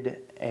we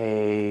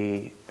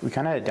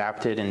kind of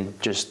adapted, and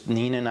just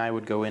Nina and I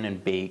would go in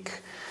and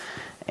bake.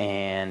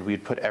 And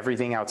we'd put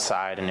everything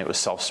outside, and it was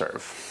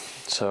self-serve.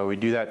 So we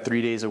do that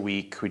 3 days a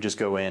week. We just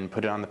go in,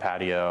 put it on the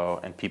patio,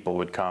 and people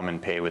would come and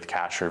pay with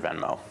cash or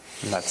Venmo,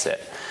 and that's it.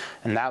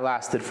 And that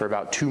lasted for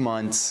about 2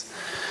 months,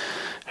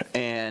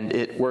 and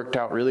it worked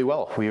out really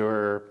well. We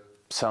were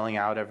selling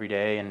out every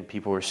day, and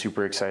people were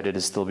super excited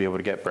to still be able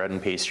to get bread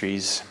and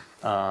pastries.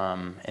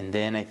 And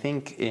then I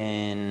think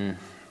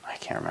I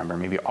can't remember,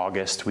 maybe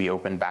August, we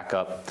opened back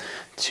up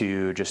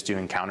to just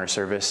doing counter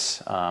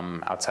service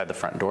outside the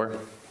front door.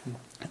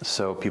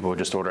 So people would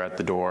just order at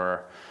the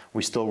door.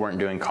 We still weren't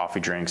doing coffee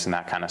drinks and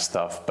that kind of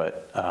stuff,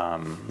 but a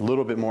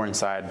little bit more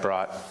inside,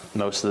 brought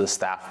most of the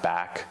staff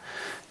back,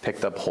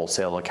 picked up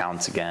wholesale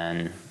accounts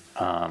again.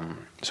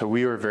 So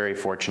we were very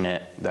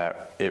fortunate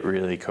that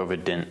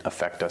COVID didn't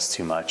affect us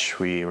too much.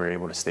 We were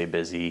able to stay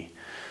busy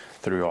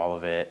through all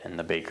of it, and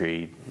the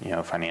bakery,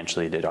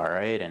 financially did all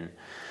right. And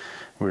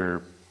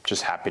we're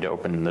just happy to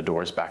open the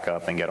doors back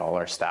up and get all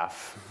our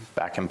staff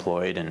back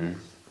employed and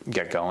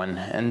get going.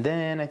 And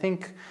then I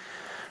think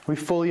we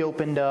fully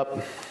opened up,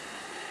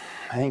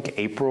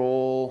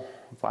 April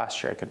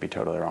last year. I could be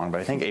totally wrong, but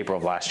I think April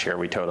of last year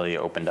we totally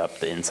opened up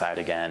the inside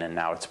again, and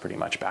now it's pretty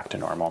much back to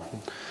normal.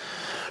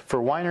 For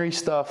winery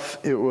stuff,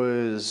 it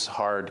was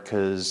hard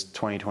because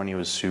 2020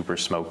 was super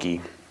smoky.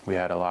 We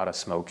had a lot of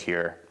smoke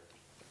here.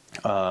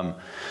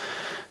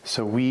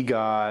 So we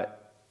got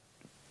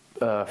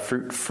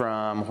fruit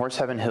from Horse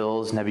Heaven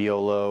Hills,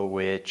 Nebbiolo,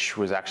 which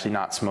was actually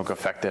not smoke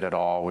affected at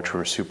all, which we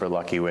were super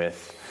lucky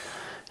with.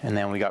 And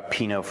then we got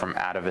Pinot from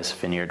Atavis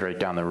Vineyard right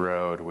down the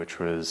road, which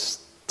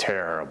was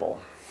terrible.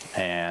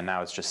 And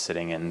now it's just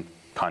sitting in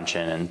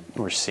puncheon, and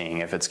we're seeing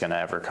if it's going to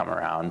ever come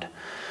around.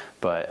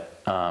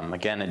 But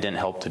again, it didn't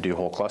help to do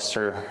whole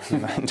cluster in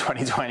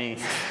 2020.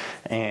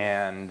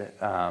 And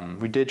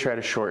we did try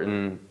to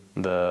shorten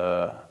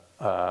the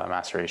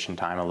maceration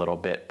time a little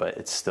bit, but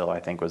it still, I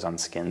think, was on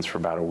skins for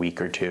about a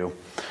week or two.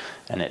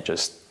 And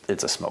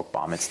it's a smoke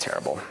bomb. It's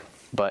terrible.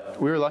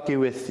 But we were lucky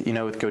with,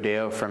 with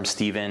Godeo from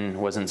Steven,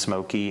 wasn't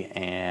smoky,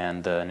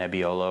 and the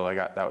Nebbiolo,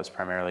 that was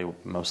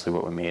mostly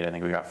what we made. I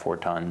think we got 4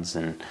 tons,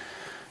 and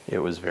it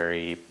was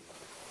very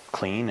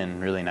clean and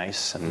really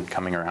nice and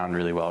coming around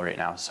really well right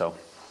now. So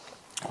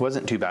it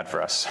wasn't too bad for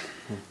us.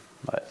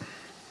 But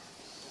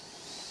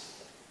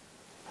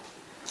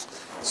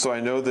So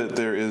I know that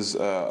there is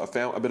a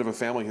bit of a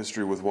family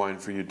history with wine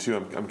for you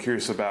too. I'm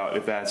curious about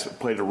if that's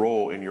played a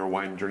role in your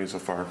wine journey so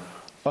far.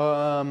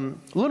 A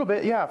little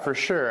bit, yeah, for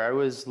sure. I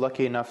was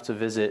lucky enough to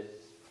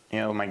visit,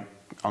 my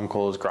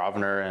uncle is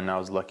Grosvenor, and I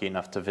was lucky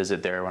enough to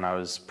visit there when I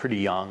was pretty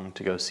young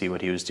to go see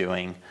what he was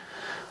doing.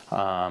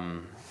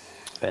 And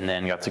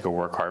then got to go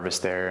work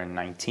harvest there in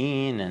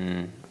 19,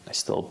 and I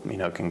still,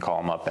 can call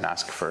him up and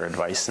ask for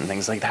advice and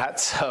things like that.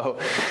 So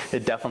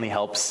it definitely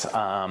helps.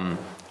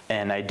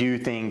 And I do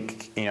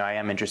think, I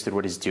am interested in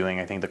what he's doing.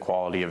 I think the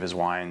quality of his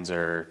wines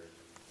are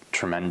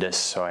tremendous.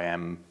 So I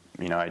am,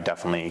 I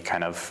definitely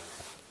kind of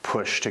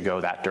push to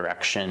go that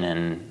direction,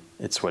 and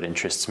it's what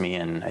interests me.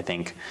 And I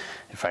think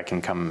if I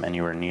can come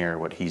anywhere near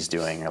what he's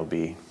doing, it'll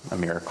be a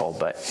miracle.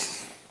 But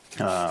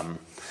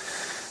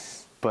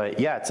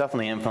yeah, it's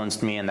definitely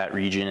influenced me in that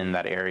region, in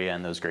that area,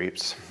 and those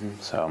grapes.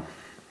 So,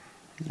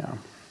 yeah.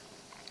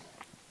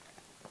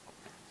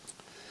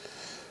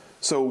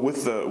 So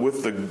with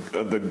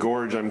the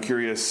gorge, I'm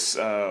curious,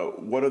 how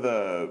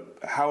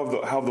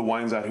have the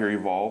wines out here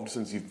evolved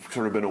since you've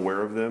sort of been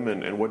aware of them,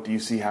 and what do you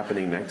see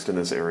happening next in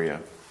this area?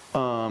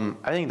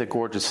 I think the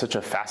gorge is such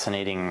a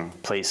fascinating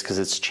place because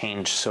it's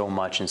changed so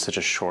much in such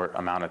a short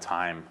amount of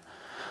time.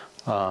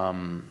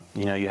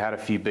 You had a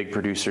few big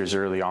producers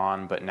early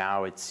on, but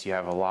now you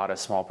have a lot of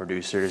small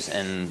producers.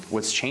 And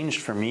what's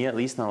changed for me, at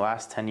least in the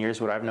last 10 years,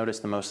 what I've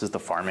noticed the most is the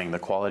farming. The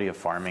quality of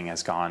farming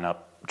has gone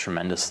up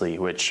tremendously,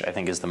 which I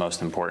think is the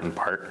most important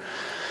part.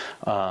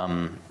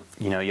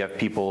 You have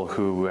people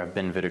who have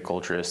been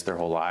viticulturists their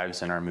whole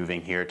lives and are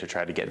moving here to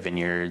try to get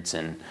vineyards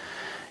and,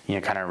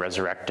 kind of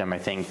resurrect them. I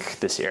think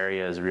this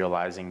area is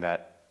realizing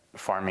that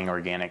farming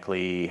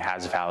organically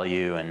has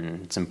value,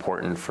 and it's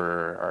important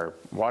for our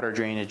water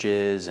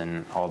drainages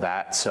and all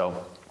that.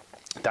 So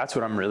that's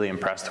what I'm really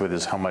impressed with,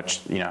 is how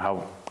much,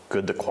 how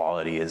good the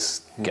quality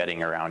is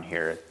getting around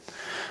here.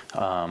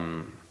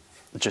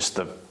 Just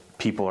the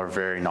people are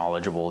very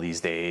knowledgeable these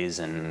days,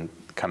 and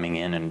coming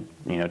in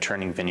and,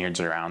 turning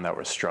vineyards around that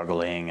were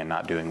struggling and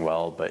not doing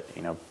well, but,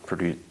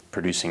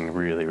 producing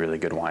really, really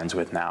good wines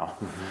with now.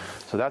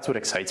 So that's what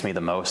excites me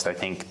the most. I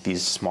think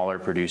these smaller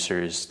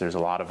producers, there's a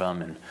lot of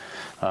them,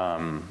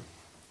 and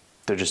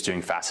they're just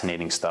doing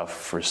fascinating stuff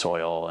for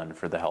soil and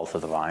for the health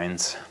of the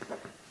vines.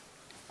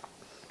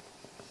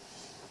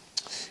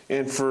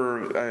 And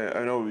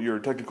I know you're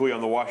technically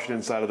on the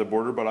Washington side of the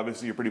border, but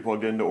obviously you're pretty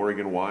plugged into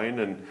Oregon wine,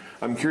 and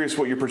I'm curious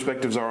what your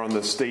perspectives are on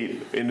the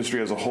state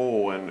industry as a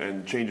whole,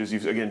 and changes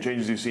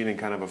you've seen in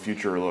kind of a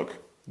future look.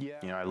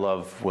 Yeah. I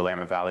love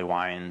Willamette Valley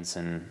wines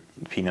and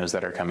Pinots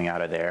that are coming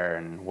out of there,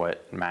 and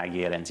what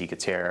Maggie at Antica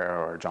Terra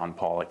or John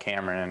Paul at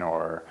Cameron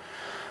or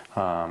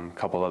a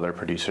couple other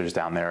producers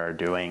down there are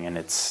doing, and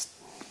it's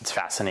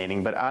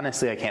fascinating. But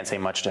honestly, I can't say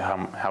much to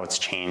how it's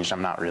changed.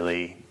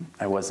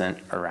 I wasn't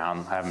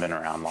around, I haven't been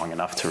around long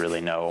enough to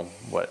really know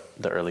what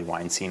the early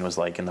wine scene was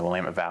like in the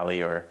Willamette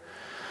Valley or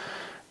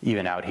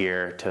even out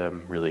here to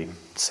really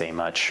say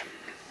much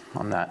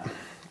on that.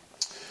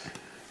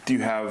 Do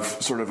you have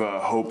sort of a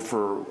hope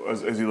for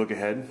as you look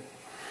ahead?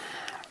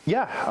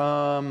 Yeah,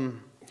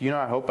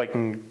 I hope I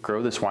can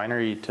grow this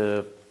winery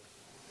to,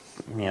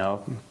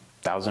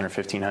 1,000 or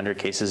 1,500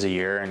 cases a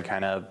year and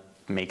kind of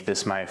make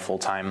this my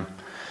full-time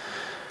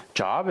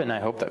job. And I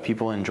hope that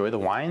people enjoy the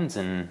wines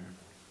and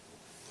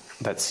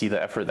that see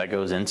the effort that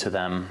goes into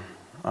them.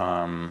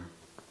 And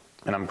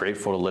I'm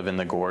grateful to live in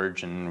the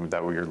gorge, and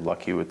that we're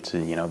lucky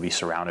to be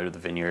surrounded with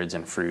vineyards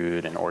and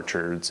fruit and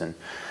orchards, and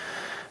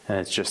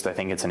it's just, I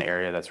think it's an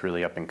area that's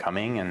really up and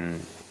coming,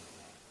 and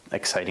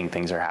exciting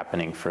things are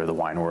happening for the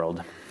wine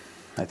world,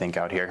 I think,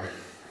 out here.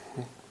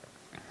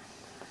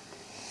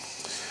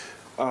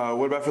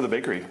 What about for the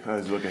bakery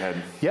as you look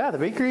ahead? Yeah, the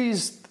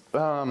bakery's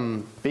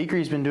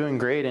been doing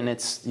great, and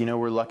it's,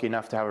 we're lucky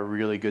enough to have a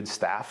really good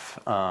staff.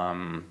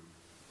 Our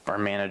our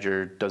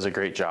manager does a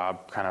great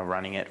job kind of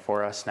running it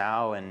for us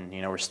now, and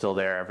we're still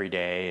there every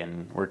day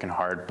and working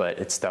hard, but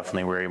it's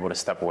definitely, we're able to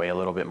step away a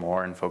little bit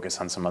more and focus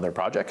on some other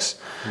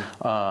projects.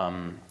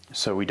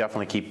 So we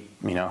definitely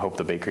keep, hope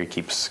the bakery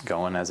keeps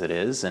going as it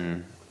is,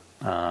 and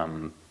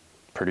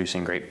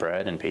producing great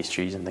bread and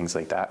pastries and things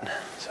like that.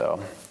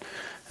 So,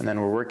 and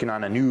then we're working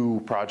on a new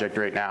project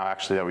right now,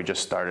 actually, that we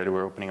just started.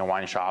 We're opening a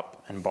wine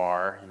shop and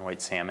bar in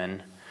White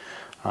Salmon.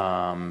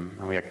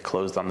 And we got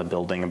closed on the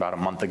building about a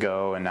month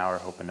ago, and now we're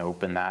hoping to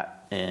open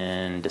that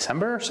in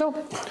December or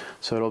so.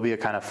 So it'll be a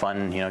kind of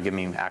fun, give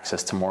me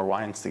access to more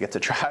wines to get to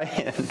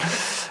try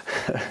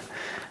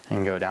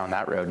and go down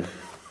that road.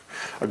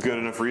 A good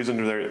enough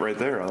reason right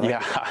there. I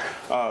like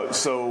it.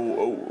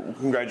 So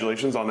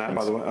congratulations on that,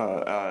 by the way.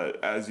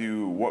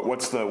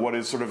 What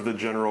is sort of the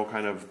general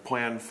kind of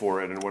plan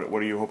for it, and what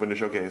are you hoping to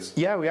showcase?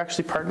 Yeah, we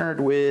actually partnered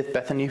with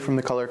Bethany from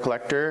the Color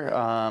Collector.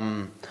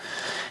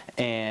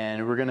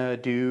 And we're gonna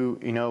do,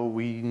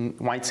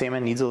 White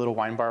Salmon needs a little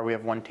wine bar. We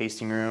have one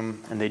tasting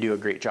room, and they do a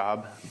great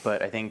job,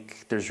 but I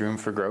think there's room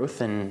for growth,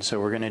 and so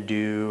we're gonna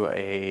do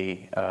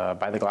a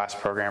by the glass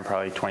program,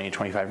 probably 20 to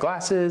 25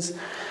 glasses,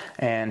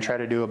 and try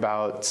to do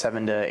about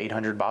 700 to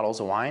 800 bottles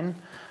of wine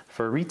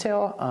for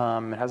retail.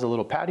 It has a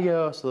little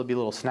patio, so there'll be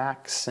little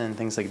snacks and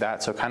things like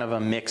that. So kind of a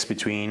mix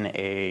between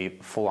a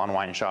full-on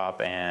wine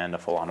shop and a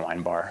full-on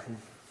wine bar.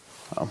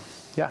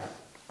 Yeah.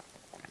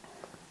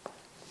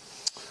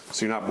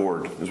 So you're not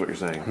bored, is what you're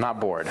saying? I'm not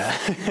bored.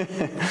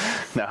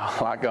 No,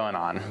 a lot going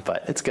on,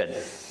 but it's good.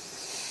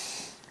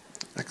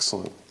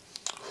 Excellent.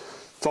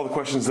 That's all the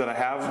questions that I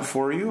have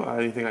for you.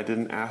 Anything I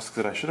didn't ask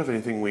that I should have?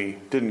 Anything we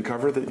didn't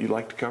cover that you'd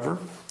like to cover?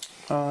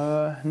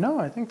 No,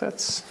 I think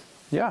that's,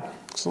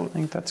 excellent. I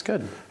think that's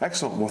good.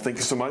 Excellent. Well, thank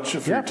you so much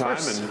for your time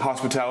and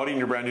hospitality in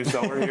your brand new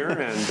cellar here,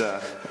 and we'll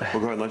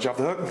go ahead and let you off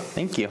the hook.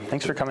 Thank you.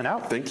 Thanks for coming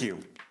out. Thank you.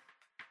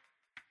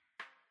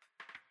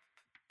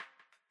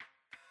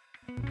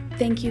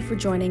 Thank you for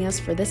joining us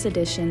for this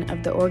edition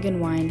of the Oregon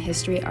Wine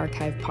History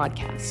Archive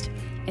podcast.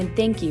 And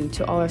thank you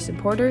to all our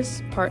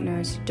supporters,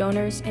 partners,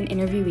 donors, and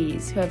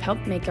interviewees who have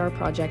helped make our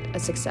project a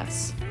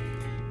success.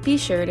 Be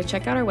sure to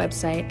check out our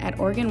website at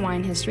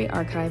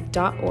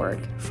OregonWineHistoryArchive.org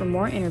for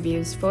more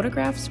interviews,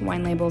 photographs,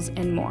 wine labels,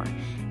 and more.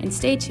 And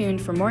stay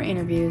tuned for more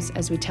interviews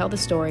as we tell the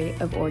story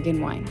of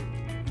Oregon wine.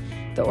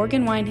 The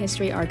Oregon Wine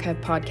History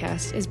Archive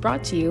podcast is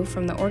brought to you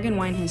from the Oregon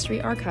Wine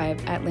History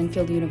Archive at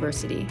Linfield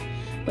University,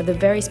 with a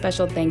very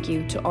special thank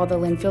you to all the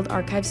Linfield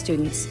Archive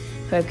students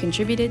who have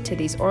contributed to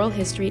these oral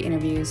history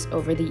interviews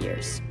over the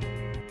years.